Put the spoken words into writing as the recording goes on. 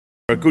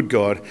You're a good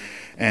God,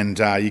 and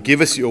you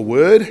give us your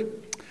word.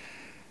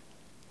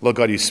 Lord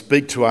God, you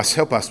speak to us.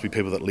 Help us to be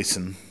people that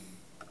listen.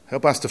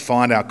 Help us to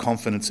find our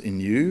confidence in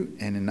you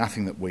and in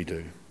nothing that we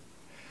do.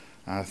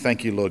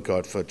 Thank you, Lord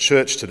God, for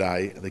church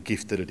today, the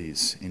gift that it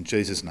is. In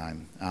Jesus'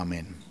 name,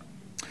 amen.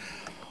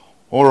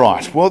 All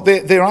right, well,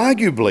 they're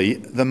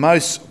arguably the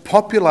most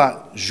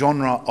popular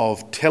genre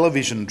of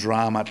television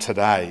drama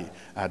today,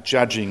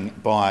 judging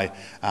by...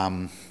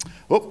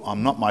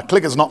 my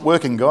clicker's not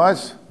working,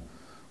 guys.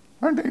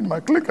 I need my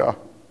clicker.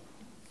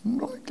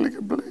 My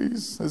clicker,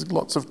 please. There's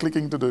lots of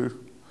clicking to do.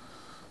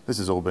 This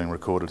is all being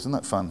recorded. Isn't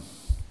that fun?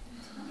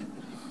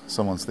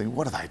 Someone's thinking,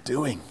 what are they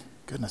doing?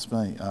 Goodness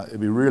me. It'd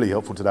be really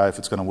helpful today if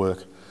it's going to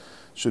work.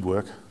 Should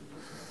work.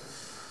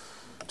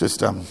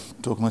 Just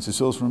talk amongst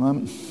yourselves for a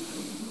moment.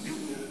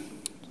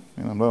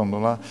 Blah, blah,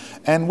 blah.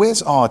 And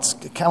where's... it's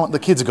Callum. The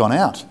kids have gone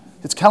out.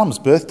 It's Callum's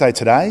birthday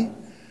today.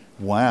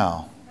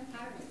 Wow.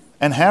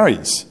 And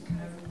Harry's.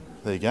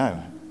 There you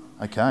go.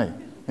 Okay.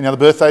 Any other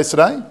birthdays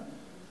today?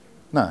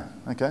 No.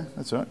 Okay,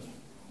 that's all right.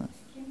 No.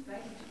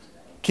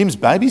 Kim's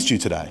baby's due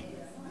today.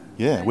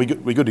 Yeah, we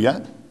good to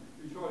go?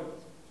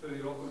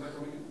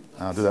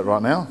 I'll do that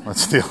right now.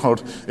 That's the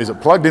old... Is it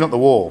plugged in at the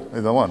wall?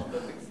 Either one.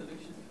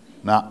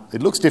 Nah,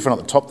 it looks different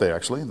at the top there,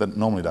 actually, than it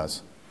normally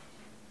does.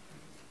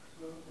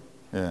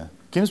 Yeah.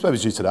 Kim's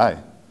baby's due today.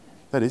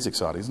 That is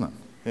exciting, isn't it?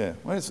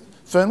 Yeah.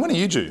 Fern, when are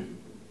you due?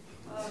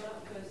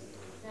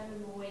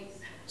 7 more weeks.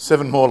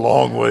 7 more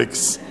long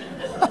weeks.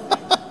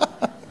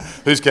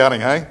 Who's counting,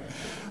 hey?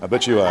 I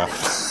bet you are.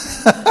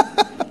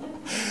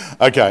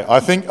 Okay, I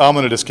think I'm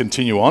going to just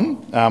continue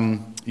on.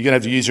 You're going to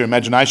have to use your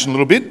imagination a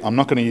little bit. I'm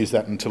not going to use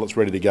that until it's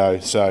ready to go,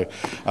 so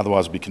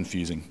otherwise it'll be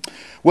confusing.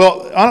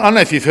 Well, I don't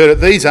know if you've heard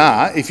it. These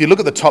are, if you look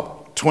at the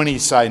top 20,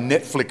 say,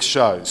 Netflix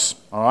shows,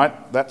 all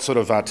right, that sort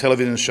of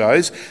television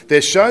shows,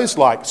 there's shows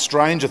like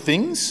Stranger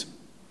Things,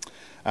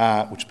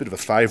 which is a bit of a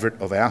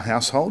favourite of our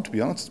household, to be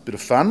honest. It's a bit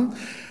of fun.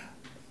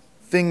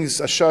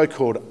 A show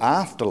called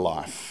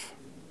Afterlife,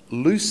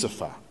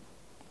 Lucifer,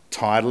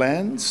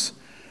 Tidelands,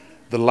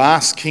 The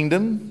Last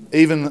Kingdom,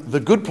 even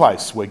The Good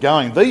Place, We're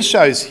Going. These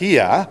shows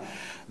here,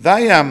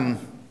 they are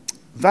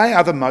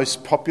the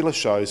most popular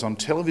shows on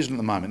television at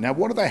the moment. Now,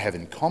 what do they have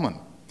in common?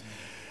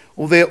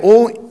 Well, they're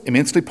all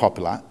immensely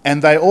popular,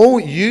 and they all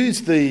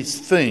use these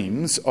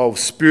themes of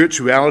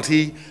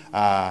spirituality,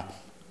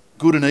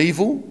 good and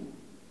evil,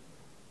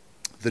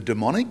 the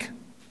demonic,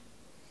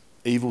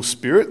 evil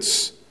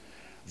spirits,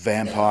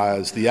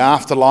 vampires, the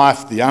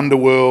afterlife, the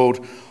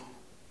underworld,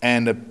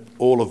 and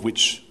all of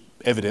which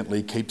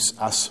evidently keeps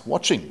us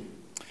watching.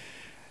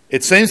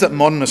 It seems that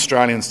modern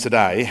Australians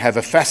today have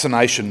a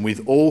fascination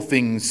with all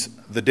things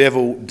the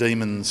devil,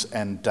 demons,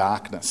 and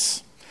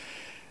darkness.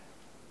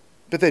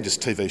 But they're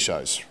just TV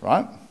shows,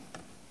 right?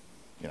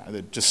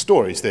 They're just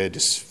stories, they're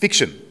just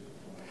fiction.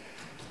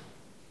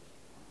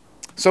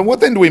 So what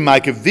then do we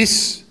make of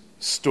this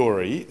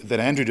story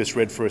that Andrew just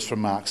read for us from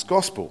Mark's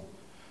Gospel?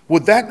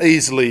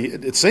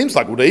 It seems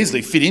like would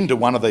easily fit into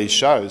one of these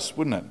shows,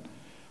 wouldn't it?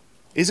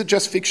 Is it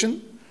just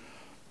fiction?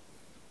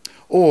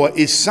 Or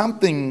is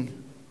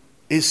something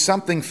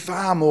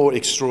far more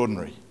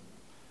extraordinary,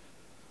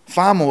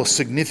 far more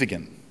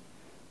significant,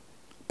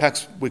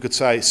 perhaps we could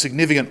say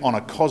significant on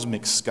a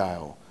cosmic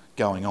scale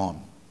going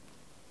on?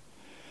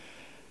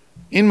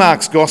 In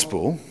Mark's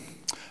Gospel,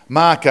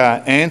 Mark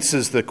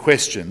answers the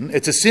question.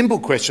 It's a simple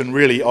question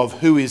really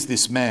of who is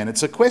this man?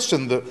 It's a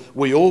question that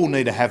we all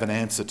need to have an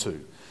answer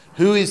to.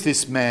 Who is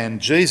this man,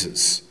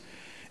 Jesus?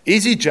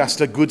 Is he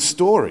just a good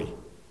story?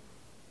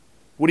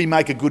 Would he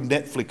make a good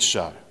Netflix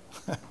show?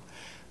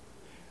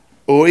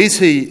 Or is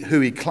he who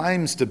he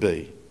claims to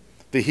be,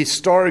 the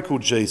historical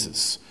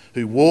Jesus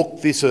who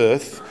walked this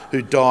earth,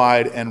 who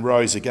died and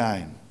rose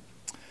again?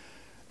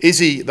 Is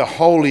he the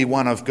Holy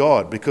One of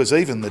God? Because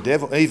even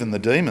the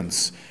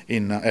demons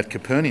at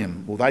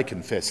Capernaum, well, they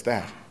confess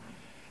that.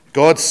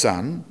 God's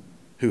Son,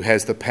 who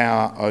has the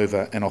power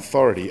over and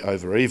authority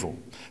over evil.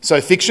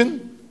 So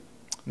fiction?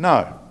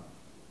 No.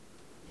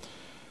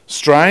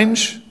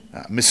 Strange?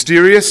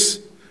 Mysterious?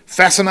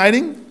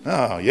 Fascinating?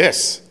 Oh,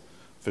 yes,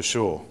 for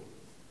sure.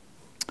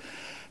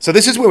 So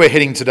this is where we're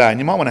heading today, and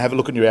you might want to have a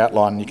look at your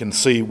outline and you can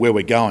see where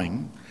we're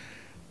going.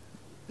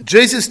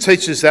 Jesus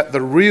teaches that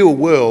the real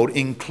world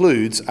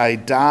includes a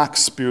dark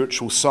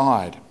spiritual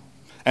side,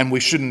 and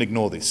we shouldn't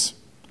ignore this.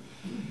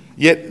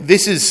 Yet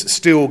this is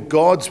still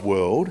God's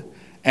world,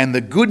 and the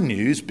good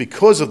news,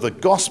 because of the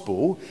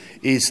gospel,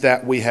 is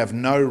that we have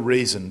no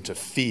reason to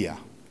fear.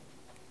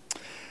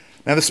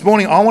 Now this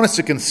morning I want us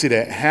to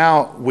consider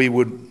how we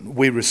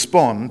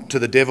respond to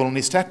the devil and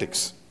his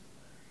tactics.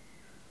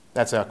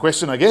 That's our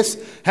question, I guess.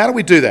 How do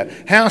we do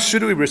that? How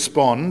should we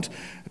respond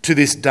to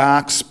this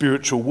dark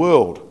spiritual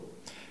world?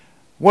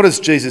 What does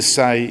Jesus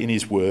say in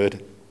his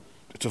word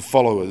to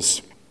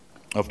followers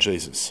of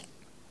Jesus?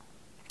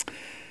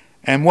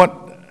 And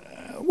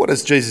what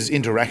is Jesus'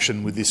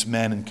 interaction with this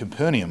man in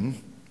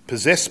Capernaum,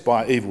 possessed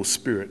by evil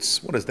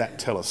spirits? What does that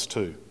tell us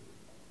too?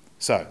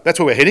 So that's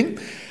where we're heading.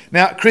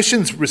 Now,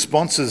 Christian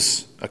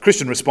responses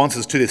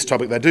to this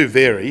topic, they do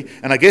vary,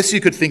 and I guess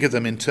you could think of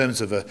them in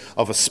terms of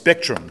a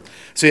spectrum.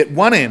 See, at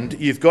one end,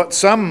 you've got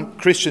some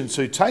Christians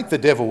who take the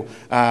devil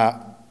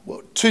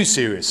too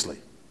seriously.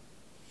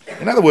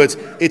 In other words,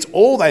 it's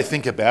all they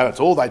think about, it's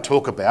all they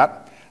talk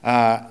about.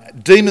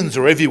 Demons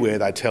are everywhere,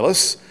 they tell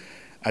us.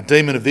 A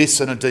demon of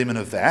this and a demon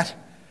of that.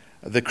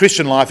 The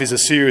Christian life is a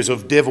series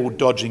of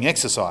devil-dodging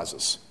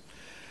exercises.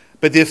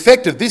 But the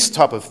effect of this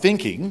type of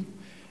thinking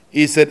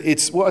is that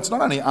it's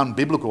not only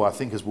unbiblical, I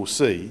think, as we'll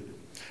see,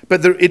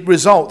 but it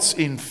results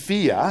in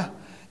fear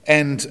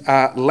and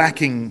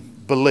lacking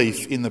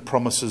belief in the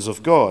promises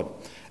of God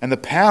and the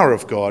power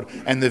of God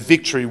and the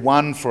victory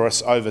won for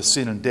us over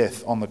sin and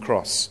death on the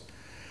cross.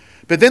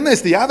 But then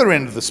there's the other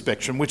end of the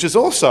spectrum, which is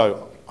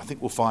also, I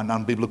think we'll find,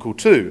 unbiblical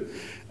too.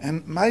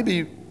 And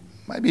maybe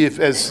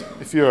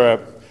if you're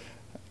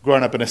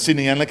grown up in a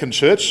Sydney Anglican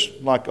church,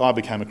 like I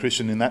became a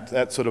Christian in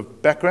that sort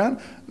of background,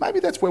 maybe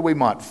that's where we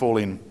might fall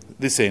in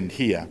this end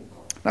here.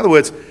 In other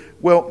words,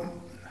 well,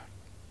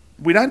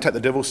 we don't take the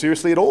devil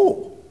seriously at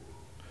all.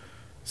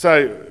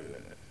 So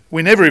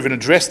we never even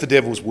address the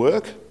devil's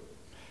work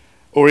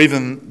or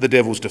even the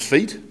devil's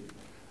defeat.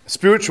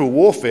 Spiritual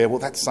warfare, well,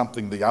 that's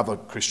something the other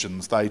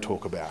Christians, they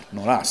talk about,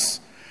 not us.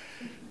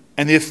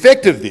 And the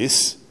effect of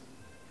this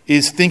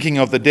is thinking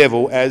of the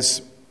devil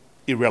as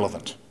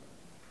irrelevant.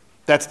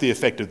 That's the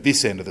effect of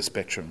this end of the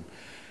spectrum.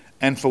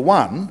 And for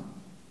one,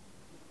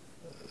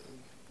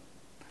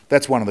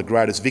 that's one of the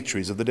greatest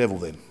victories of the devil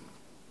then.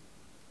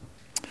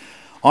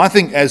 I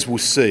think, as we'll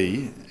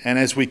see, and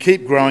as we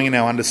keep growing in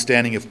our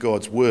understanding of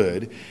God's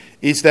word,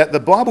 is that the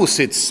Bible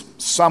sits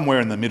somewhere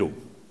in the middle.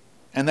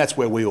 And that's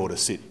where we ought to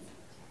sit.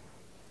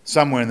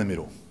 Somewhere in the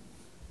middle.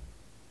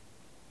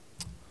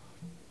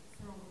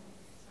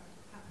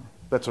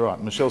 That's all right.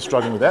 Michelle's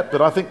struggling with that,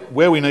 but I think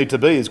where we need to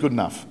be is good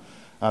enough.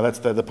 That's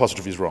the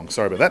apostrophe is wrong.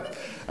 Sorry about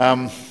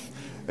that.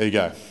 There you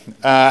go.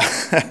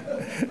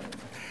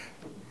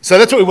 So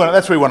that's where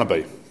we want to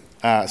be.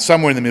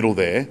 Somewhere in the middle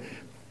there.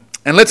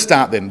 And let's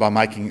start then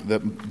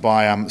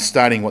by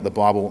stating what the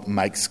Bible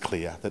makes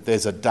clear, that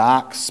there's a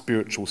dark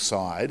spiritual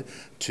side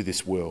to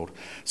this world.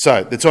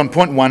 So it's on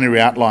point 1 in your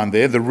outline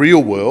there, the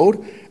real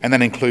world, and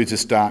that includes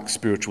this dark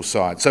spiritual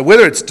side. So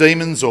whether it's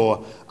demons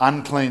or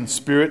unclean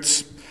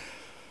spirits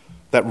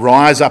that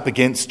rise up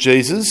against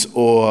Jesus,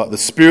 or the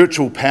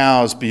spiritual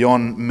powers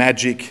behind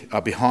magic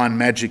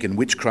and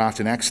witchcraft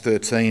in Acts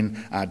 13,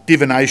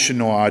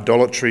 divination or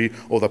idolatry,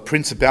 or the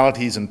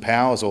principalities and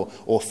powers or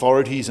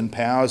authorities and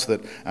powers that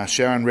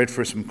Sharon read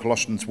for us from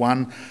Colossians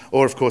 1,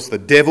 or of course the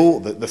devil,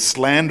 the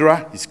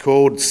slanderer is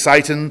called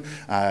Satan,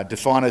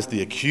 defined as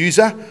the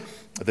accuser,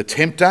 the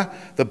tempter.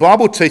 The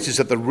Bible teaches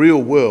that the real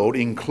world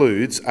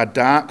includes a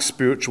dark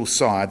spiritual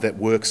side that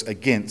works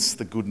against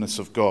the goodness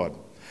of God.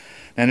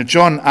 And in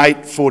John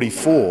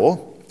 8:44,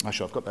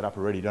 actually I've got that up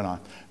already, don't I?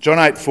 John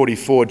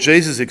 8:44,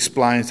 Jesus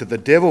explains that the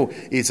devil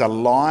is a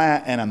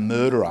liar and a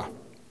murderer.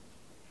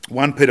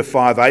 1 Peter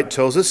 5:8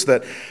 tells us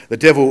that the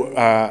devil,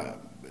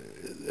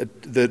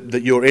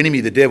 that your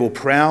enemy, the devil,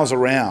 prowls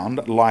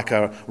around like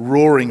a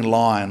roaring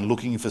lion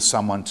looking for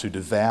someone to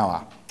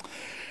devour.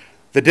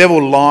 The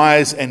devil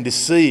lies and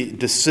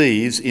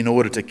deceives in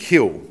order to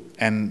kill,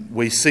 and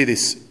we see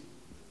this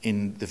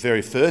in the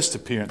very first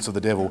appearance of the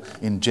devil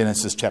in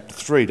Genesis chapter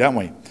 3, don't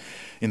we?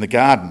 In the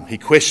garden. He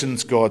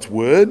questions God's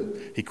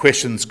word, he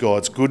questions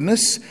God's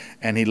goodness,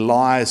 and he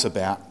lies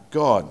about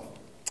God.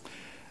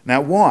 Now,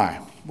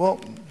 why?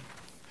 Well,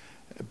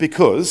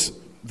 because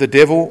the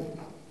devil,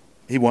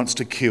 he wants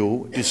to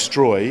kill,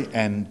 destroy,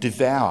 and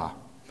devour.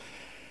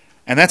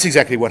 And that's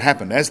exactly what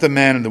happened. As the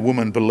man and the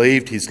woman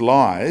believed his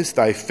lies,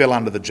 they fell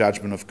under the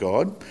judgment of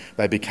God.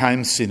 They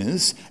became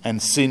sinners,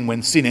 and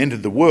when sin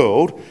entered the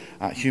world,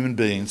 human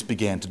beings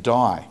began to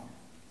die.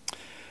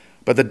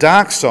 But the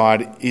dark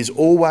side is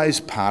always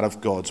part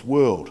of God's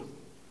world.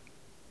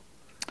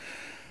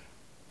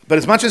 But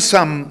as much as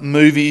some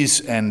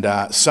movies and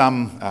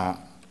some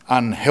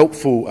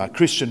unhelpful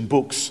Christian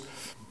books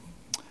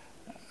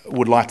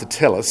would like to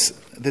tell us,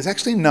 there's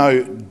actually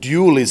no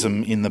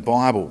dualism in the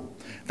Bible.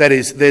 That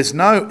is, there's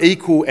no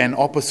equal and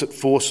opposite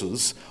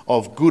forces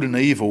of good and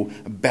evil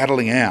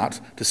battling out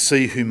to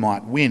see who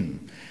might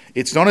win.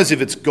 It's not as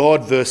if it's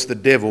God versus the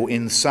devil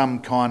in some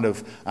kind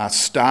of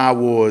Star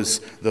Wars,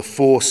 the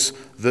Force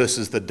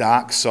versus the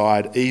dark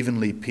side,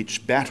 evenly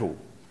pitched battle.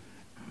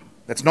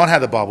 That's not how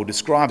the Bible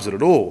describes it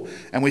at all.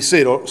 And we see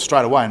it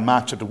straight away in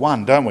Mark chapter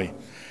 1, don't we?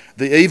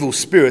 The evil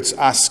spirits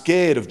are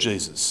scared of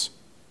Jesus.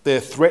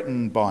 They're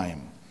threatened by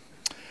him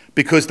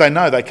because they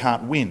know they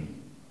can't win.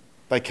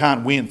 They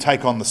can't win,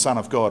 take on the Son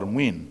of God and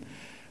win.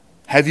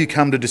 Have you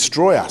come to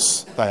destroy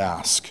us? They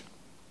ask.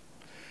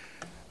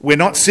 We're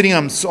not sitting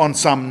on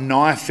some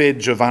knife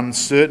edge of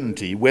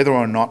uncertainty whether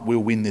or not we'll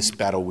win this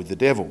battle with the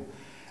devil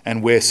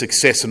and where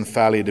success and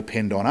failure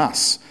depend on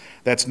us.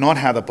 That's not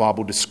how the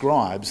Bible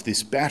describes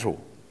this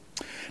battle.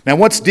 Now,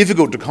 what's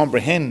difficult to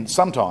comprehend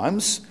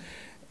sometimes,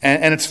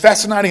 and it's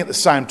fascinating at the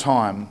same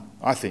time,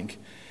 I think,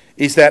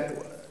 is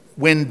that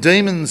when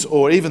demons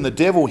or even the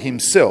devil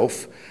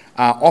himself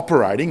are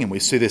operating, and we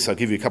see this, I'll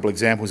give you a couple of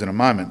examples in a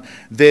moment,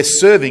 they're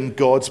serving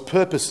God's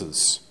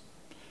purposes,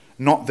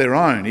 not their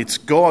own. It's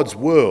God's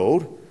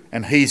world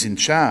and he's in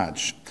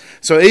charge.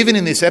 So even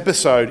in this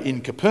episode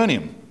in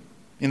Capernaum,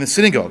 in the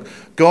synagogue,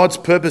 God's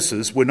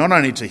purposes were not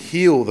only to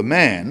heal the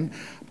man,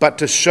 but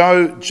to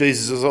show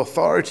Jesus'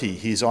 authority,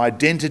 his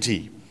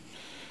identity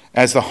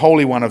as the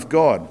Holy One of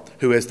God,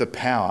 who has the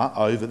power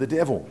over the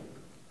devil.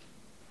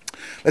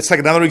 Let's take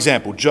another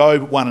example,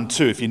 Job 1 and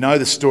 2. If you know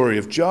the story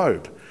of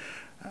Job,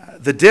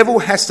 the devil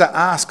has to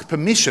ask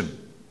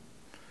permission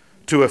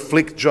to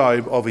afflict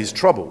Job of his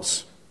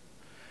troubles.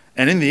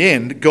 And in the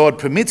end, God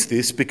permits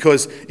this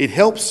because it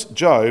helps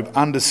Job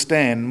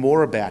understand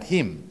more about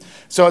him.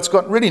 So it's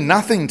got really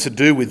nothing to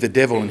do with the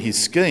devil and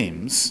his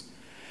schemes.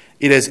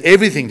 It has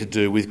everything to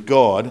do with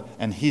God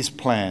and his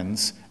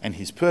plans and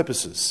his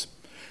purposes.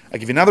 I'll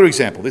give you another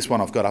example. This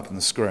one I've got up on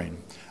the screen.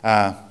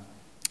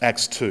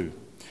 Acts 2.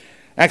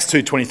 Acts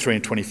 2, 23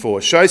 and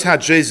 24 shows how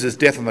Jesus'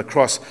 death on the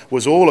cross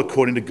was all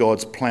according to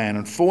God's plan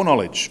and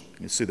foreknowledge.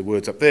 You see the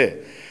words up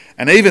there.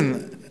 And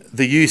even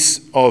the use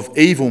of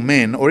evil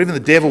men, or even the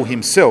devil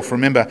himself.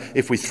 Remember,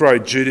 if we throw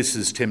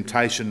Judas's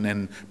temptation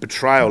and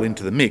betrayal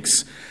into the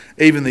mix,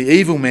 even the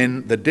evil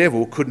men, the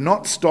devil, could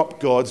not stop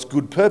God's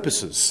good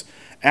purposes.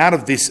 Out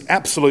of this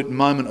absolute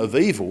moment of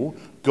evil,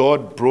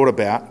 God brought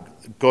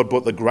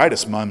the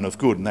greatest moment of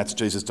good, and that's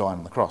Jesus dying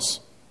on the cross.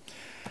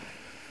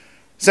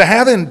 So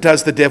how then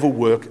does the devil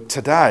work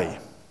today?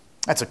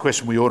 That's a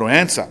question we ought to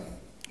answer.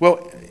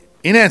 Well,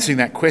 in answering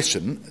that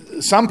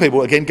question, some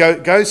people, again,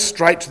 go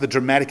straight to the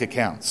dramatic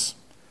accounts,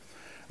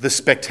 the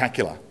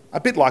spectacular, a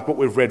bit like what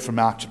we've read from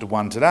Mark chapter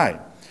 1 today.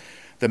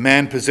 The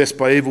man possessed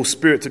by evil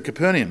spirits at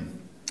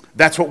Capernaum.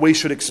 That's what we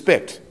should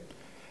expect.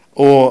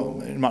 Or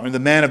the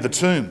man of the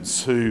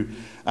tombs who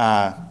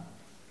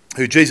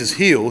Jesus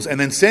heals and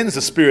then sends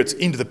the spirits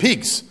into the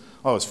pigs.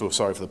 I always feel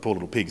sorry for the poor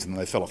little pigs and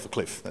they fell off the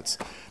cliff. That's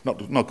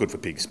not good for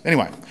pigs.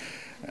 Anyway,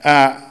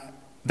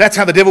 that's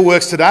how the devil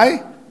works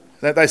today.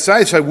 That they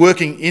say, so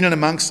working in and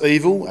amongst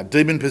evil,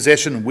 demon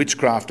possession,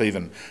 witchcraft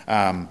even,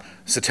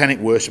 satanic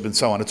worship and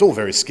so on. It's all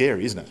very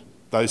scary, isn't it?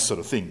 Those sort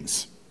of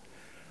things.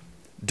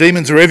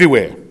 Demons are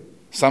everywhere.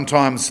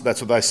 Sometimes,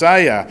 that's what they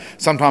say,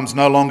 sometimes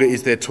no longer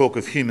is there talk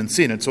of human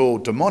sin, it's all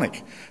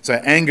demonic. So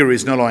anger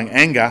is no longer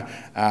anger,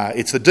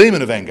 it's the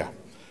demon of anger.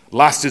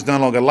 Lust is no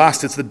longer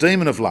lust, it's the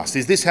demon of lust.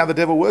 Is this how the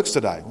devil works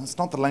today? Well, it's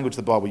not the language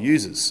the Bible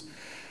uses.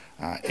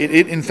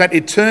 In fact,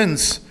 it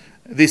turns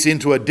this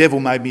into a devil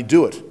made me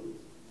do it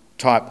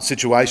type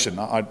situation.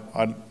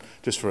 I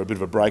just for a bit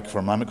of a break for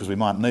a moment because we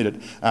might need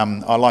it,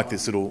 I like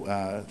this little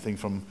thing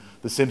from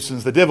The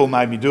Simpsons. The devil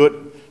made me do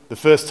it the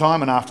first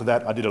time, and after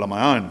that I did it on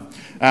my own.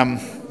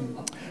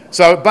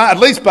 So at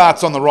least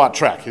Bart's on the right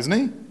track, isn't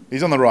he?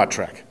 He's on the right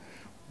track.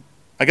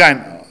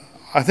 Again,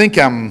 I think,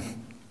 I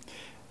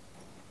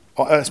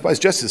suppose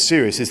just as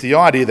serious is the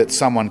idea that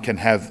someone can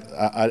have,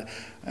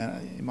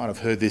 you might have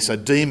heard this, a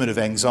demon of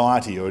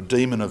anxiety or a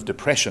demon of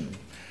depression.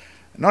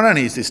 Not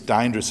only is this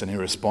dangerous and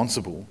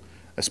irresponsible,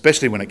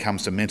 especially when it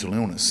comes to mental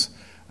illness,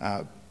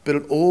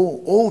 but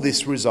all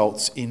this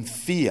results in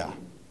fear.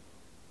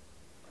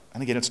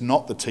 And again, it's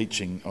not the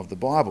teaching of the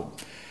Bible.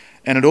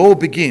 And it all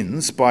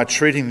begins by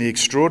treating the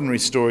extraordinary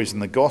stories in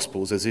the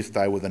Gospels as if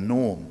they were the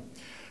norm.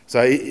 So,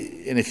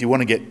 and if you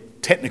want to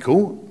get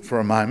technical for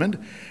a moment,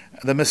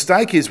 the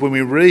mistake is when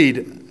we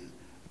read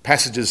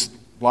passages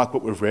like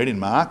what we've read in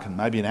Mark and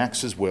maybe in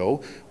Acts as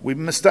well, the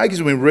mistake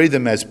is when we read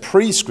them as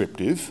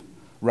prescriptive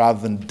rather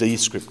than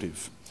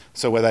descriptive.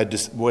 So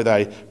where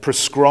they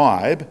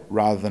prescribe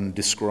rather than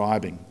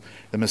describing.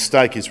 The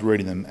mistake is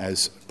reading them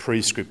as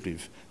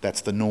prescriptive.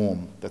 That's the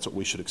norm. That's what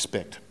we should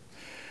expect.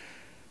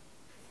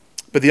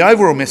 But the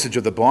overall message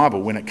of the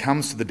Bible when it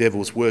comes to the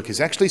devil's work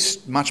is actually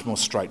much more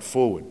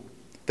straightforward.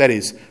 That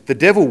is, the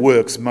devil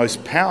works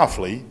most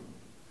powerfully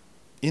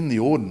in the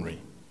ordinary,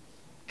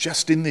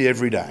 just in the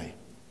everyday.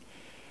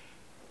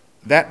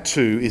 That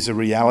too is a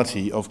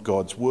reality of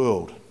God's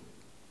world.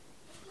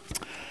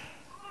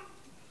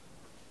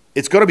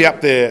 It's got to be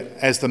up there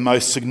as the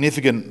most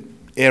significant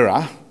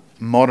error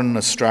modern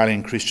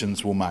Australian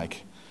Christians will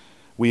make.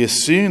 We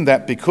assume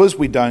that because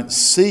we don't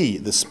see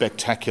the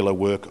spectacular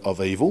work of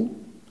evil,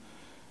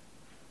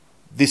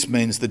 this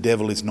means the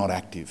devil is not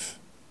active.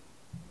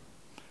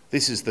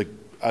 This is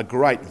a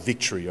great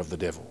victory of the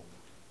devil.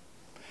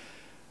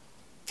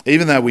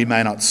 Even though we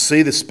may not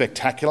see the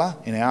spectacular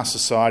in our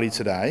society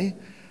today,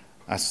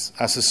 a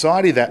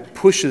society that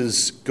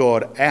pushes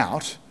God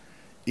out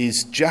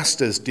is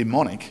just as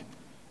demonic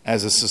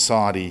as a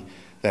society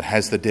that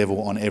has the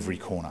devil on every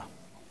corner.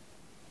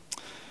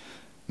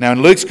 Now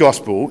in Luke's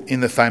Gospel,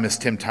 in the famous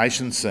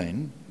temptation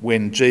scene,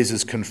 when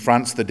Jesus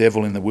confronts the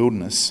devil in the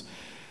wilderness,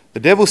 the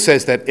devil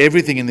says that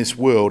everything in this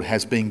world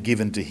has been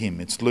given to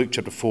him. It's Luke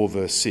chapter 4,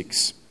 verse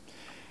 6.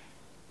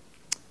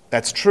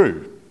 That's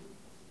true.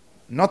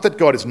 Not that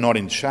God is not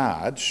in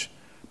charge,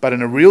 but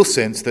in a real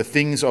sense, the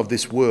things of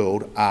this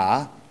world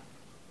are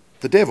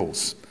the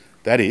devil's.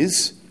 That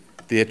is,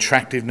 the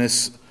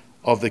attractiveness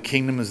of the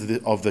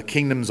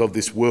kingdoms of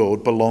this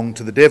world belong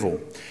to the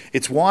devil.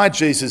 It's why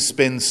Jesus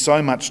spends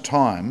so much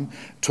time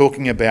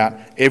talking about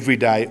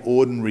everyday,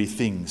 ordinary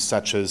things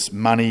such as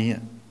money,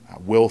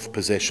 wealth,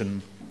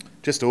 possession,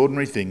 just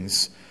ordinary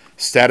things,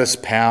 status,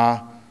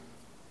 power,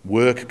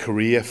 work,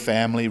 career,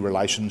 family,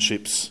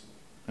 relationships,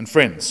 and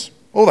friends.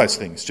 All those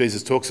things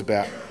Jesus talks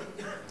about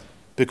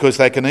because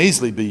they can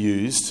easily be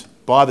used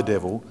by the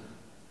devil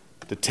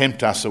to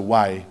tempt us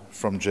away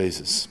from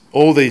Jesus.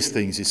 All these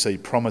things, you see,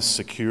 promise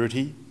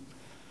security,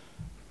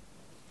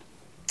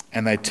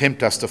 and they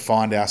tempt us to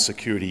find our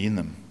security in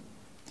them.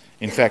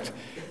 In fact,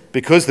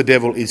 because the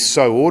devil is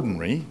so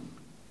ordinary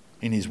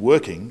in his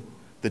working,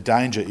 the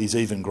danger is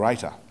even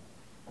greater.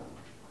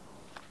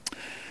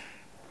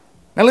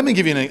 Now let me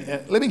give you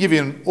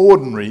an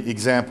ordinary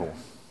example.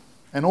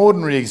 An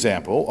ordinary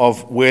example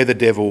of where the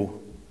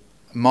devil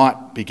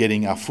might be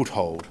getting a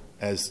foothold,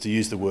 as to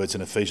use the words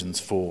in Ephesians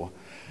 4,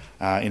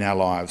 in our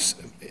lives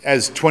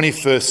as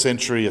 21st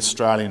century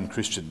Australian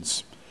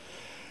Christians.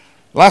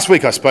 Last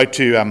week I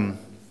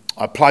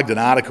plugged an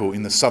article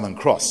in the Southern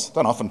Cross. I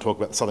don't often talk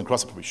about the Southern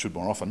Cross, I probably should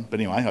more often, but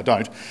anyway, I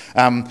don't.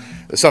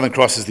 The Southern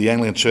Cross is the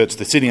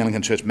Sydney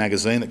Anglican Church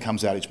magazine that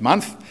comes out each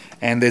month,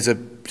 and there's a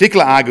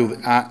particular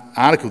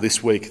article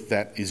this week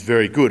that is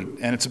very good,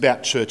 and it's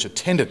about church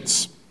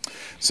attendance.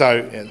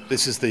 So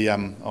this is the...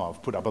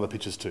 I've put up other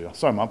pictures too.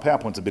 Sorry, my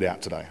PowerPoint's a bit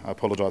out today. I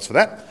apologise for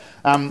that.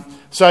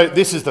 So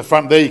this is the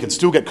front there. You can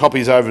still get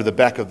copies over the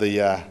back of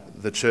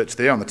the church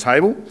there on the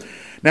table.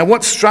 Now,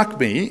 what struck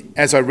me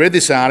as I read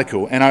this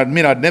article, and I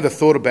admit I'd never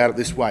thought about it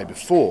this way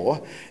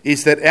before,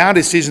 is that our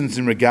decisions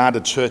in regard to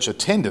church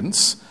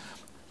attendance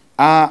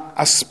are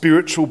a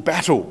spiritual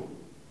battle.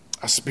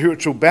 A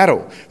spiritual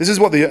battle. This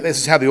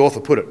is how the author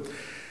put it,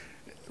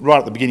 right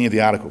at the beginning of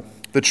the article.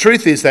 The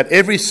truth is that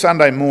every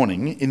Sunday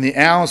morning, in the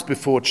hours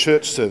before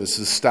church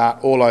services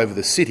start all over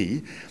the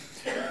city,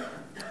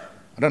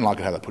 I don't like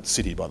it how they put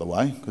city, by the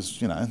way, because,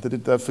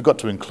 they forgot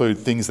to include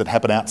things that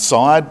happen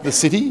outside the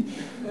city.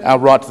 I'll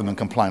write to them and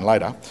complain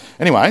later.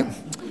 Anyway,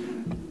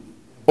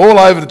 all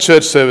over the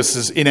church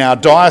services in our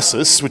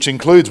diocese, which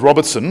includes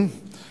Robertson,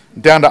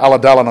 down to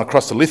Ulladulla and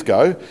across to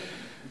Lithgow.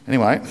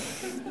 Anyway,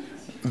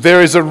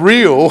 there is a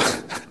real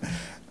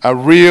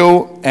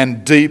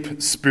and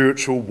deep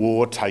spiritual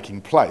war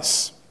taking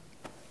place.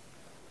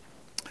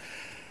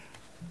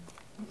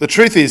 The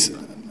truth is,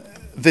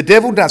 the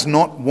devil does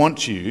not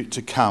want you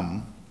to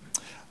come.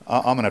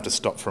 I'm going to have to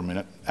stop for a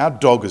minute. Our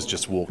dog has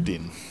just walked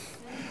in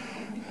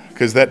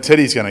because that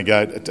Teddy's going to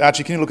go.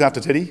 Archie, can you look after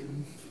Teddy?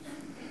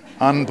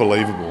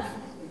 Unbelievable.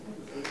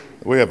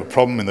 We have a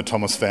problem in the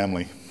Thomas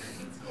family.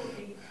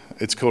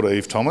 It's called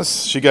Eve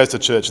Thomas. She goes to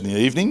church in the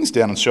evenings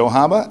down in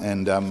Shellharbour,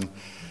 and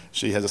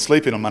she has a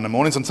sleep in on Monday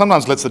mornings and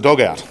sometimes lets the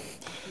dog out.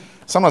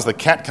 Sometimes the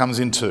cat comes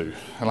in too,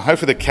 and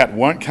hopefully the cat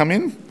won't come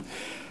in.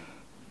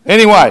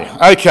 Anyway,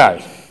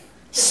 okay,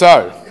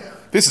 so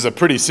this is a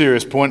pretty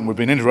serious point and we've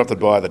been interrupted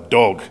by the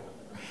dog.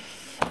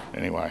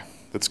 Anyway,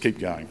 let's keep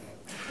going.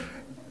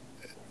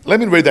 Let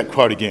me read that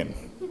quote again.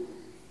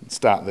 Let's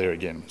start there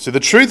again. So the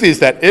truth is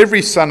that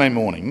every Sunday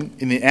morning,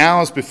 in the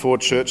hours before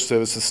church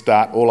services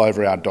start all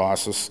over our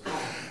diocese,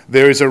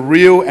 there is a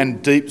real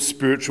and deep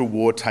spiritual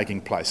war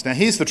taking place. Now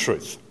here's the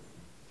truth.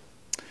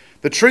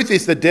 The truth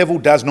is the devil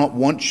does not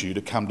want you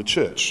to come to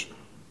church.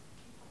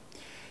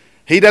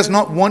 He does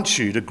not want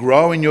you to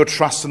grow in your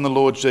trust in the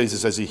Lord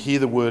Jesus as you hear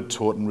the word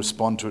taught and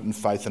respond to it in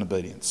faith and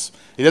obedience.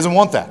 He doesn't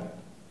want that.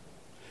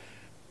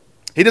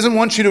 He doesn't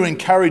want you to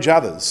encourage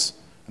others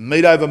and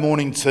meet over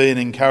morning tea and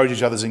encourage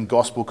each other in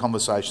gospel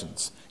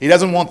conversations. He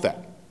doesn't want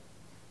that.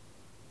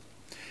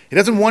 He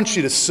doesn't want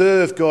you to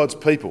serve God's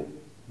people,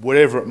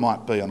 wherever it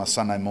might be on a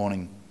Sunday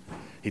morning.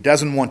 He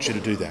doesn't want you to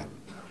do that.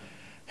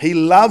 He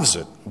loves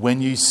it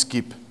when you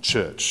skip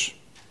church.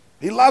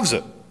 He loves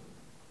it.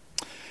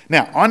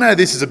 Now, I know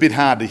this is a bit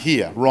hard to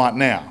hear right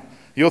now.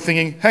 You're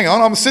thinking, hang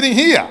on, I'm sitting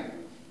here.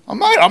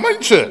 I'm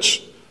in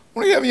church.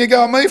 What are you having a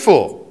go at me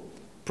for?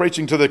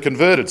 Preaching to the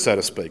converted, so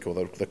to speak, or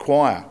the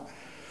choir.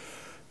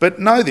 But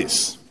know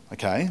this,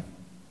 okay?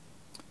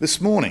 This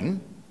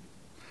morning,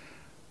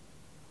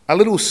 a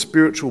little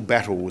spiritual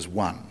battle was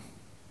won.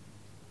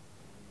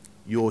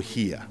 You're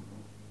here.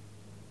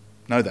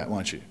 Know that,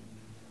 won't you?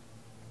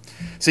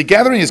 See,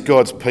 gathering as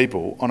God's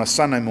people on a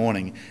Sunday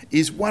morning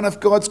is one of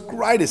God's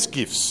greatest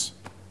gifts.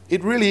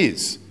 It really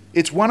is.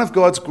 It's one of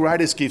God's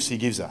greatest gifts he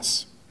gives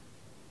us.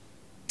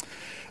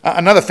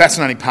 Another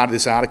fascinating part of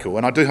this article,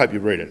 and I do hope you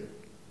read it,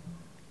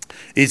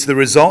 is the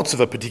results of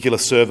a particular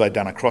survey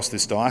done across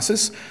this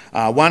diocese.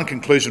 One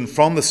conclusion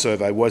from the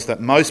survey was that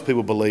most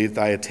people believe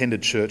they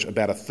attended church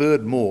about a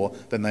third more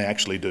than they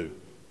actually do.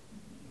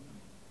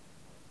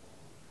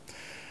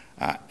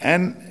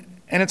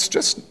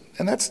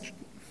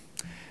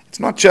 It's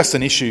not just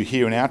an issue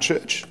here in our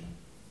church.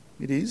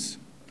 It is.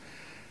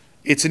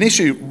 It's an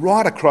issue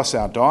right across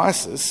our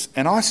diocese,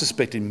 and I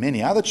suspect in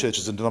many other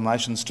churches and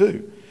denominations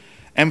too.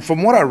 And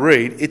from what I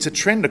read, it's a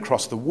trend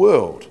across the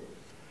world.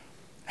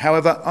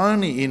 However,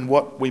 only in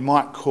what we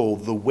might call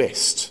the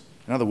West.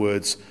 In other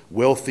words,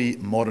 wealthy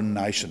modern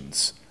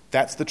nations.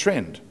 That's the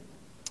trend.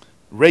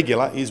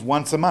 Regular is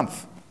once a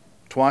month,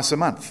 twice a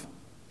month.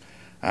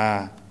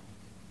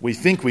 We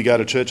think we go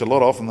to church a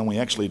lot often than we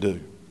actually do.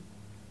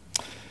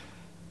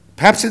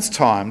 Perhaps it's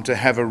time to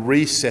have a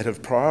reset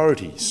of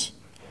priorities.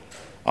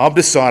 I've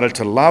decided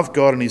to love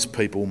God and his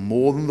people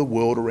more than the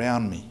world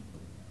around me.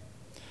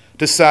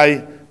 To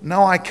say,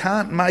 no, I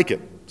can't make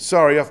it.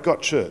 Sorry, I've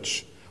got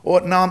church.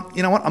 Or, no,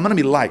 you know what, I'm going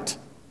to be late.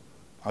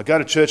 I'll go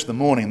to church in the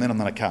morning and then I'm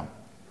going to come.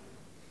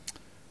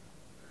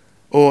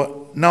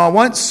 Or, no, I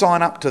won't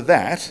sign up to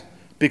that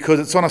because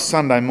it's on a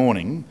Sunday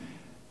morning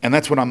and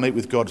that's when I meet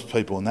with God's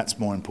people and that's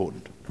more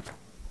important.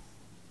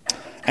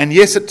 And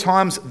yes, at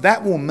times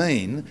that will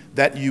mean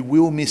that you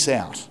will miss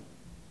out.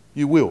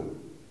 You will.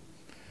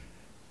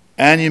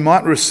 And you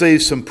might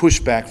receive some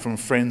pushback from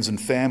friends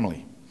and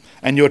family.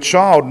 And your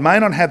child may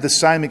not have the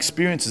same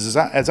experiences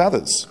as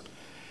others.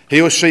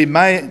 He or she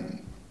may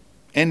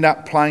end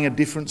up playing a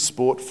different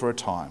sport for a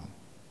time.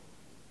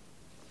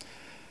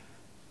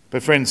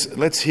 But friends,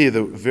 let's hear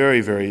the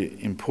very,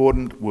 very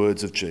important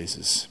words of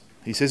Jesus.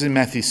 He says in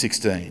Matthew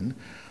 16,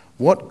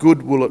 "What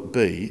good will it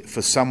be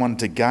for someone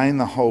to gain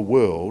the whole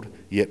world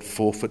yet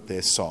forfeit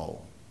their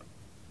soul?"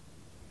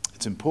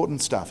 It's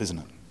important stuff, isn't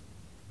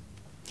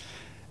it?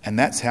 And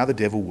that's how the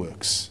devil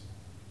works.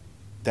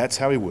 That's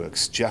how he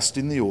works, just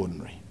in the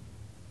ordinary.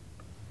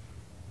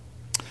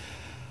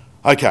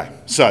 Okay,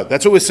 so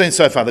that's what we've seen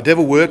so far. The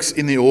devil works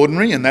in the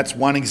ordinary, and that's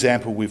one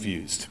example we've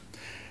used.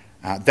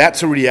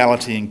 That's a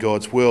reality in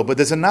God's world. But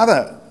there's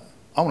another,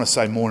 I want to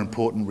say, more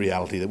important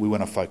reality that we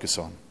want to focus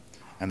on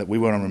and that we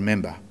want to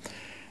remember.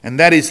 And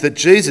that is that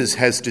Jesus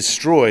has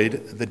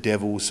destroyed the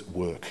devil's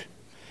work.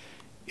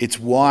 It's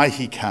why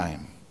he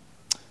came.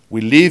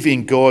 We live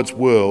in God's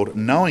world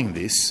knowing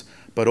this,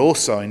 but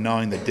also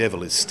knowing the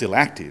devil is still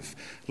active.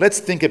 Let's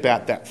think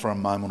about that for a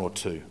moment or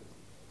two.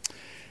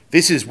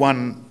 This is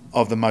one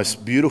of the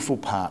most beautiful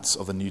parts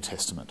of the New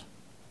Testament.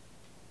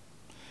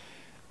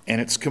 And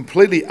it's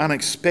completely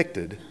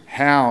unexpected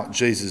how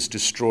Jesus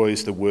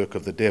destroys the work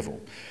of the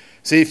devil.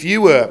 See, if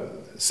you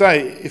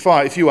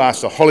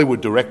asked a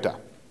Hollywood director,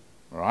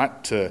 all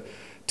right, to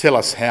tell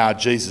us how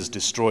Jesus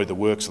destroyed the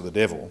works of the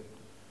devil,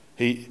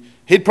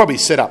 he'd probably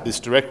set up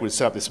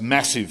this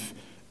massive,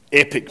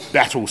 epic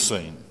battle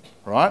scene,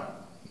 right?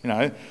 You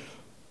know,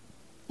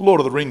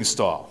 Lord of the Rings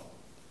style.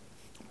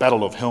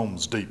 Battle of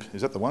Helm's Deep.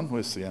 Is that the one?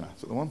 Where's Sienna?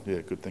 Is that the one?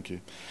 Yeah, good, thank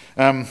you.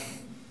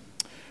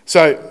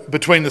 So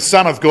between the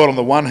Son of God on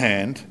the one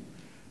hand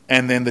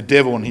and then the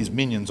devil and his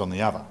minions on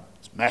the other.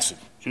 It's massive,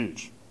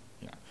 huge.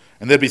 Yeah.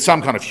 And there'd be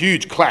some kind of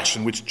huge clash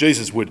in which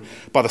Jesus would,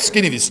 by the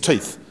skin of his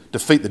teeth,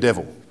 defeat the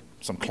devil.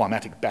 Some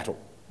climatic battle.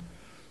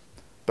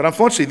 But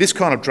unfortunately, this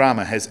kind of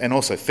drama has, and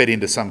also fed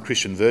into some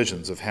Christian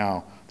versions of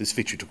how this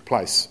victory took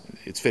place.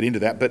 It's fed into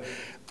that. But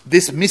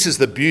this misses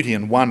the beauty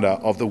and wonder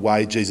of the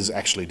way Jesus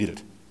actually did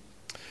it.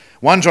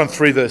 1 John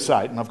 3 verse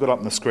 8, and I've got it up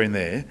on the screen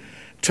there,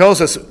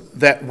 tells us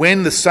that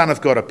when the Son of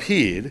God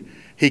appeared,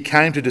 he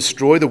came to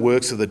destroy the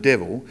works of the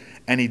devil,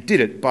 and he did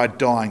it by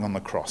dying on the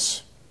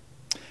cross.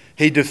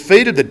 He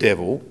defeated the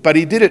devil, but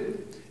he did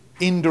it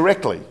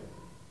indirectly,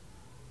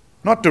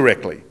 not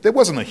directly. There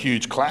wasn't a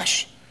huge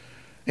clash.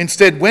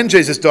 Instead, when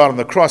Jesus died on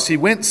the cross, he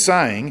went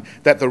saying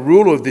that the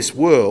ruler of this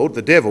world,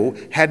 the devil,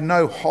 had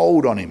no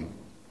hold on him.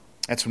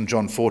 That's from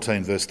John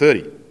 14 verse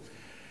 30.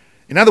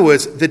 In other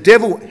words, the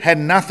devil had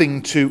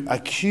nothing to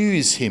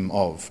accuse him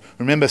of.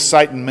 Remember,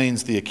 Satan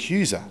means the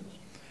accuser.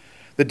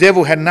 The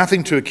devil had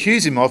nothing to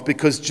accuse him of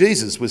because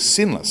Jesus was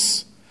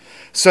sinless.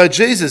 So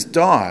Jesus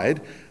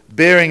died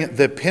bearing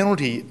the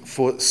penalty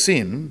for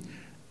sin,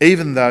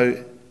 even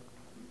though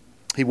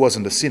he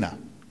wasn't a sinner.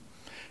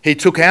 He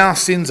took our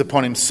sins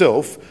upon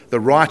himself, the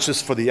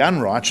righteous for the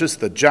unrighteous,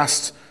 the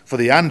just for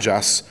the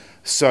unjust,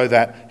 so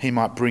that he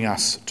might bring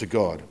us to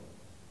God.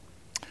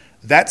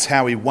 That's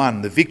how he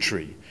won the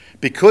victory.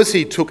 Because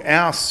he took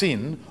our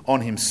sin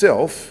on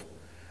himself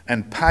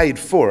and paid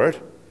for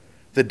it,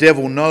 the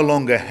devil no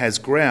longer has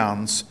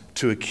grounds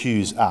to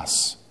accuse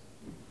us.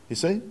 You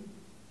see?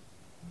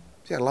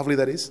 See how lovely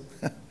that is?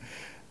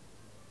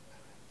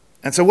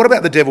 And so what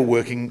about the devil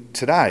working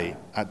today?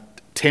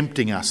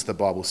 Tempting us, the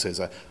Bible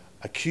says,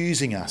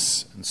 accusing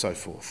us and so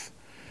forth.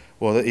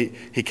 Well,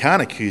 he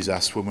can't accuse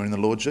us when we're in the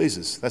Lord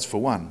Jesus. That's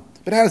for one.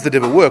 But how does the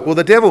devil work? Well,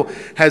 the devil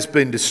has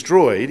been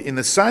destroyed in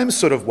the same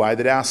sort of way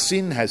that our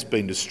sin has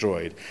been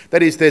destroyed.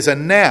 That is, there's a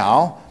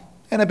now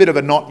and a bit of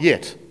a not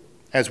yet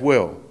as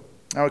well.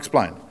 I'll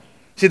explain.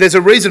 See, there's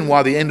a reason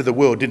why the end of the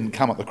world didn't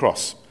come at the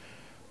cross.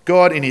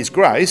 God, in his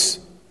grace,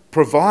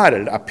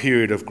 provided a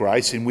period of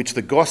grace in which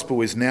the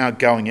gospel is now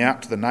going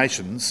out to the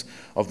nations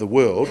of the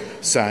world,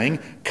 saying,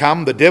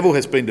 "Come, the devil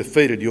has been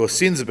defeated, your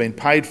sins have been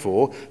paid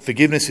for,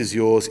 forgiveness is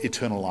yours,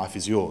 eternal life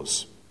is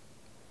yours."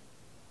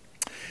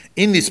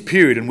 In this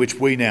period in which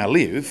we now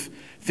live,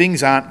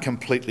 things aren't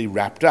completely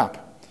wrapped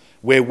up.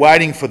 We're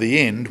waiting for the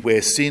end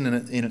where sin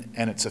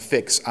and its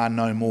effects are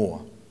no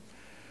more.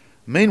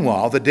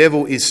 Meanwhile, the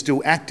devil is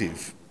still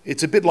active.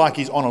 It's a bit like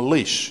he's on a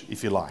leash,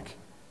 if you like,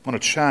 on a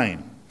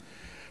chain,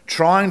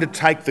 trying to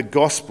take the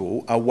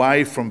gospel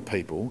away from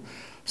people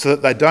so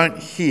that they don't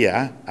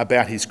hear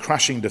about his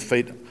crushing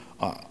defeat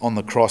on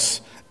the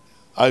cross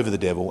over the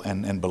devil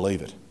and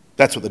believe it.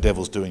 That's what the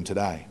devil's doing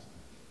today.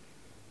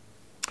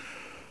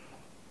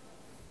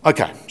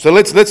 Okay, so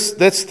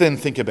let's then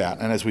think about,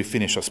 and as we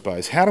finish, I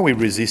suppose, how do we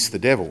resist the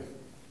devil?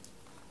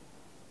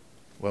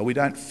 Well, we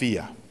don't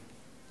fear.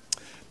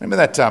 Remember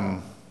that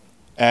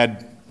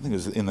ad, I think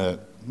it was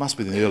must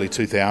be in the early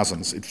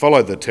 2000s. It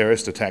followed the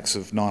terrorist attacks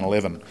of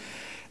 9/11.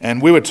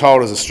 And we were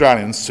told as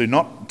Australians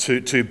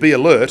to be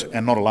alert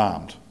and not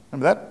alarmed.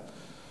 Remember that?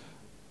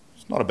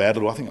 It's not a bad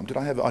little,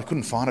 I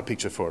couldn't find a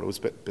picture for it. It was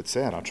a bit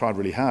sad. I tried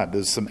really hard.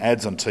 There's some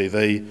ads on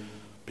TV,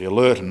 be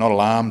alert and not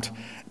alarmed.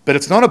 But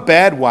it's not a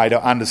bad way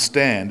to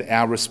understand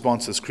our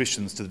response as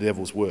Christians to the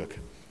devil's work.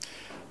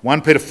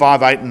 1 Peter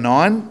 5, 8 and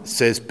 9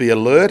 says, be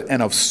alert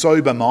and of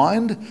sober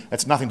mind.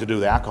 That's nothing to do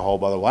with alcohol,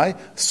 by the way.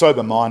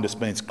 Sober mind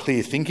just means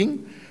clear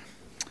thinking.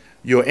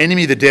 Your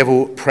enemy, the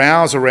devil,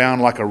 prowls around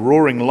like a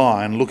roaring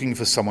lion looking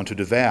for someone to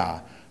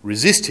devour.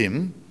 Resist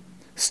him,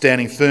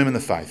 standing firm in the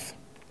faith.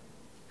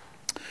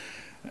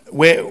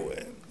 We're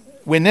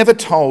never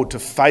told to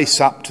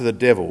face up to the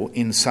devil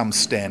in some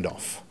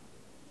standoff.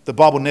 The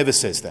Bible never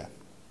says that,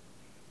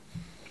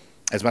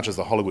 as much as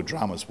the Hollywood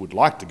dramas would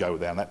like to go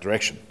down that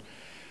direction.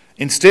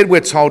 Instead, we're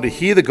told to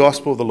hear the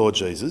gospel of the Lord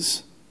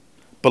Jesus,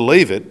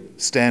 believe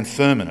it, stand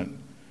firm in it,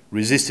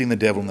 resisting the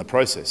devil in the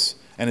process.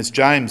 And as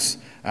James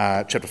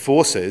chapter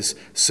 4 says,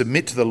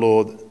 submit to the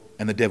Lord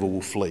and the devil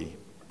will flee.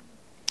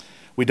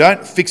 We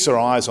don't fix our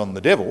eyes on the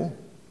devil.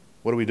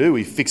 What do?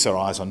 We fix our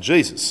eyes on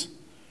Jesus.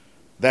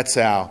 That's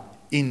our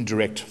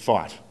indirect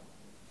fight.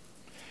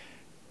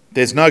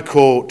 There's no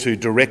call to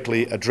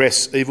directly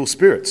address evil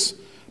spirits,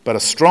 but a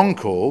strong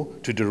call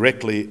to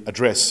directly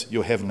address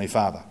your Heavenly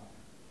Father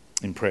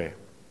in prayer.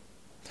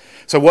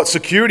 So what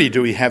security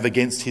do we have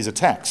against his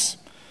attacks?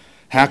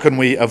 How can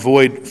we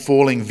avoid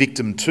falling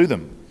victim to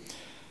them?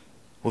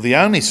 Well, the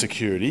only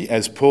security,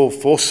 as Paul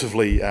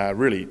forcibly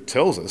really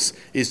tells us,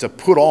 is to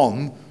put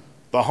on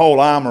the whole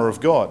armour of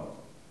God.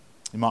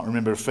 You might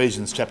remember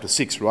Ephesians chapter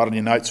 6, right on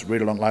your notes,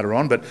 read it on later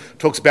on, but it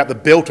talks about the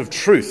belt of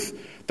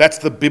truth. That's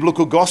the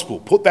biblical gospel.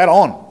 Put that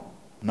on.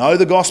 Know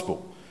the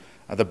gospel.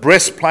 The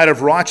breastplate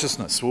of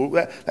righteousness.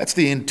 Well, that's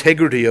the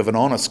integrity of an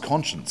honest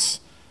conscience,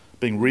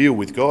 being real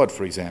with God,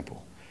 for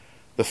example.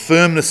 The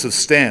firmness of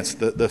stance,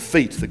 the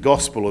feet, the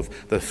gospel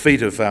of the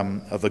feet of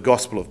the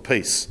gospel of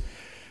peace.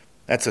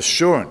 That's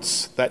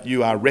assurance that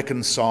you are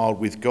reconciled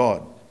with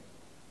God.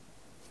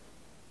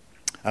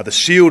 The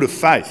shield of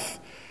faith.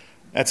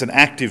 That's an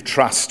active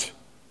trust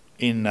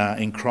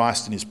in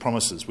Christ and his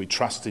promises. We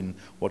trust in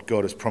what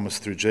God has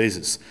promised through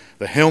Jesus.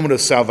 The helmet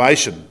of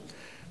salvation.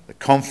 The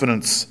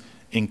confidence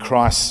in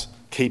Christ's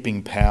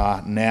keeping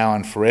power now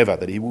and forever,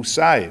 that he will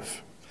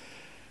save.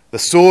 The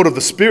sword of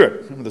the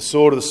Spirit. Remember the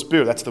sword of the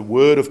Spirit, that's the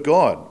word of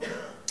God.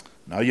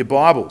 Know your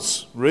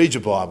Bibles. Read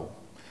your Bible.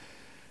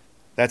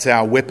 That's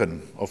our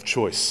weapon of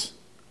choice.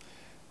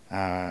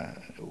 And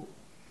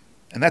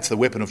that's the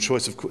weapon of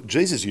choice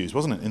Jesus used,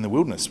 wasn't it, in the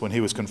wilderness when he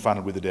was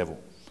confronted with the devil.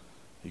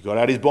 He got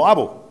out his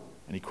Bible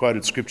and he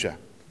quoted Scripture.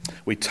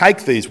 We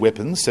take these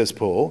weapons, says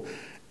Paul,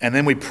 and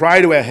then we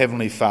pray to our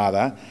Heavenly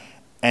Father,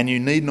 and you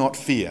need not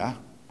fear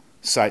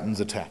Satan's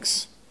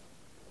attacks.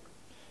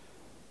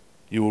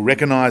 You will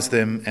recognise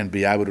them and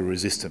be able to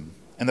resist them.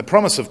 And the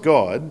promise of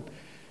God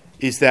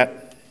is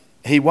that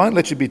he won't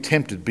let you be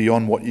tempted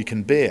beyond what you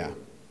can bear.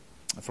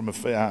 From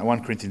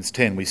 1 Corinthians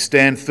 10, we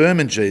stand firm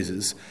in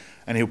Jesus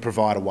and he'll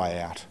provide a way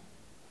out.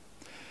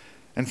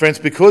 And friends,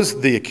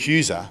 because the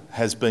accuser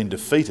has been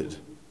defeated,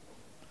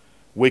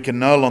 we can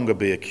no longer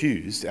be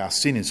accused. Our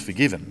sin is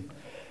forgiven.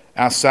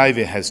 Our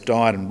Saviour has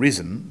died and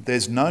risen.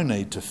 There's no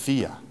need to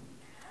fear.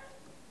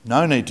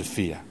 No need to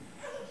fear.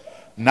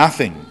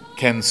 Nothing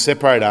can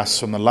separate us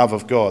from the love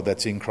of God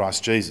that's in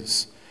Christ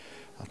Jesus.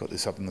 I've got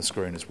this up on the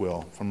screen as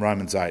well, from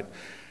Romans 8.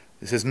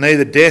 It says,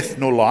 neither death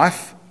nor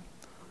life,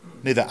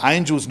 neither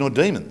angels nor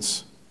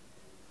demons,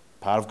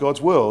 part of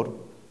God's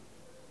world,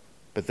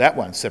 but that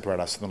won't separate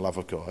us from the love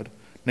of God,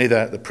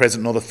 neither the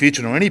present nor the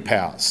future nor any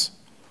powers,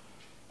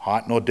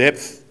 height nor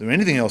depth, nor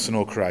anything else in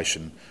all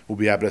creation will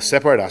be able to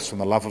separate us from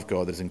the love of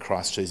God that is in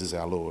Christ Jesus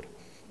our Lord.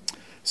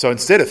 So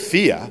instead of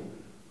fear,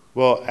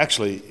 well,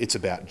 actually, it's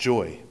about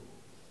joy.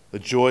 The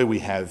joy we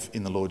have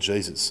in the Lord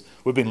Jesus.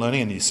 We've been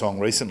learning a new song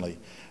recently.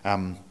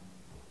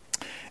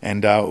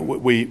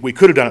 We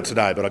could have done it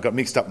today, but I got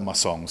mixed up in my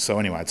songs. So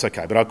anyway, it's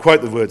okay. But I'll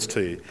quote the words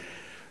to you.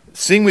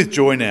 Sing with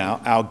joy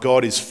now, our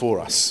God is for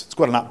us. It's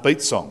quite an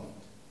upbeat song.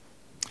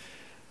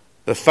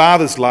 The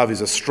Father's love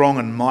is a strong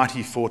and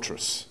mighty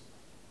fortress.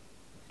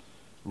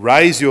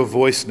 Raise your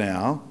voice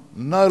now.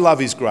 No love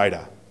is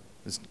greater.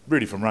 It's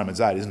really from Romans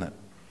 8, isn't it?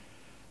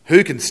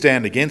 Who can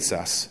stand against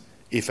us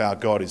if our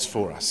God is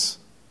for us?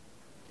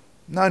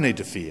 No need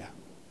to fear,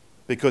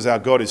 because our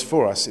God is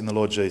for us in the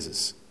Lord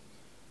Jesus.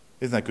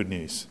 Isn't that good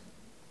news?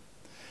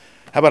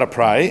 How about I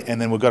pray, and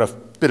then we've got a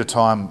bit of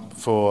time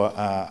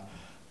for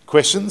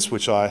questions,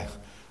 which I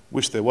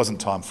wish there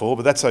wasn't time for,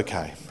 but that's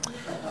okay.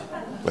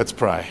 Let's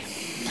pray.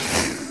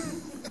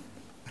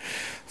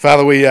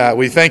 Father,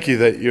 we thank you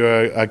that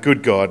you're a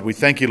good God. We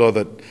thank you, Lord,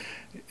 that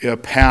You are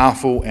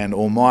powerful and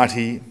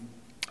almighty.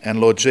 And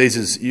Lord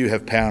Jesus, you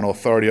have power and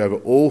authority over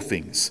all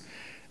things.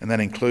 And that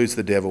includes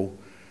the devil,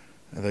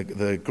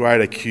 the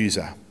great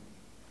accuser,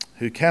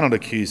 who cannot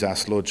accuse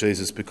us, Lord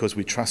Jesus, because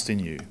we trust in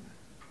you.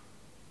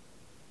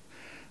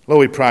 Lord,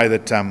 we pray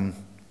that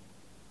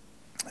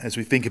as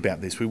we think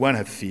about this, we won't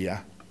have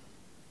fear.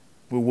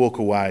 We'll walk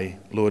away,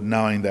 Lord,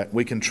 knowing that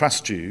we can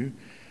trust you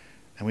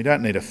and we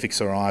don't need to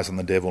fix our eyes on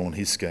the devil and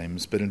his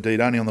schemes, but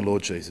indeed only on the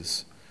Lord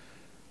Jesus.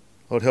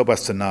 Lord, help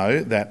us to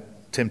know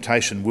that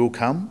temptation will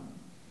come,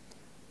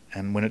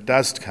 and when it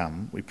does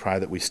come, we pray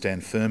that we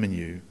stand firm in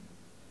you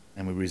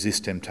and we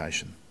resist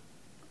temptation.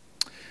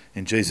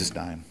 In Jesus'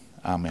 name,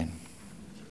 amen.